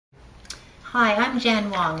Hi, I'm Jan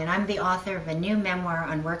Wong, and I'm the author of a new memoir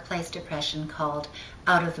on workplace depression called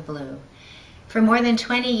Out of the Blue. For more than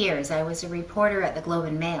 20 years, I was a reporter at the Globe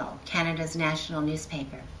and Mail, Canada's national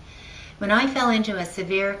newspaper. When I fell into a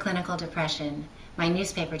severe clinical depression, my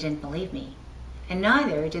newspaper didn't believe me, and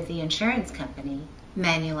neither did the insurance company,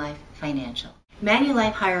 Manulife Financial.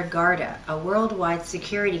 Manulife hired Garda, a worldwide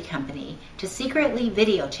security company, to secretly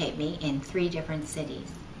videotape me in 3 different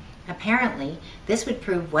cities. Apparently, this would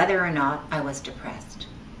prove whether or not I was depressed.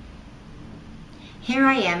 Here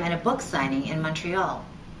I am at a book signing in Montreal.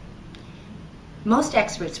 Most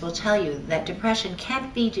experts will tell you that depression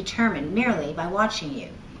can't be determined merely by watching you.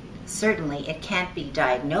 Certainly, it can't be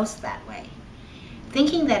diagnosed that way.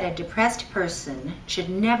 Thinking that a depressed person should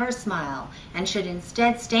never smile and should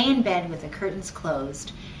instead stay in bed with the curtains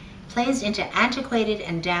closed plays into antiquated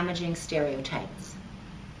and damaging stereotypes.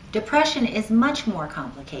 Depression is much more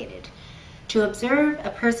complicated. To observe a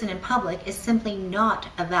person in public is simply not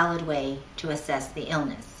a valid way to assess the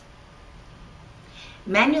illness.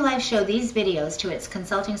 Manulife showed these videos to its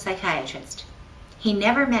consulting psychiatrist. He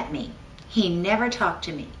never met me. He never talked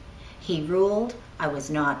to me. He ruled I was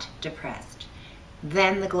not depressed.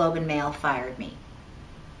 Then the Globe and Mail fired me.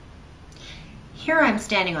 Here I'm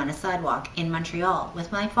standing on a sidewalk in Montreal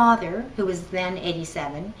with my father, who was then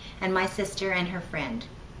 87, and my sister and her friend.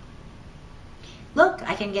 Look,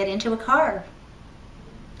 I can get into a car.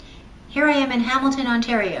 Here I am in Hamilton,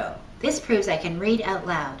 Ontario. This proves I can read out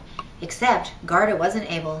loud, except Garda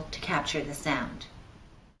wasn't able to capture the sound.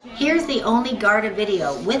 Here's the only Garda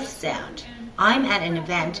video with sound. I'm at an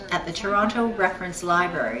event at the Toronto Reference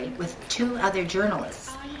Library with 2 other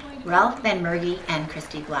journalists, Ralph Benmergui and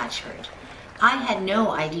Christy Blatchford. I had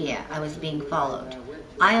no idea I was being followed.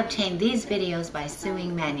 I obtained these videos by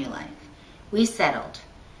suing Manulife. We settled.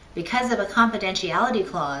 Because of a confidentiality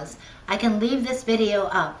clause, I can leave this video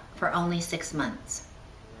up for only 6 months.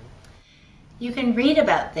 You can read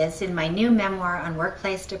about this in my new memoir on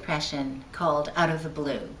workplace depression called Out of the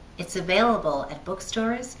Blue. It's available at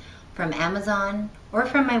bookstores, from Amazon, or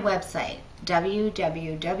from my website,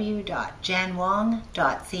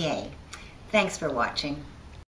 www.janwong.ca. Thanks for watching.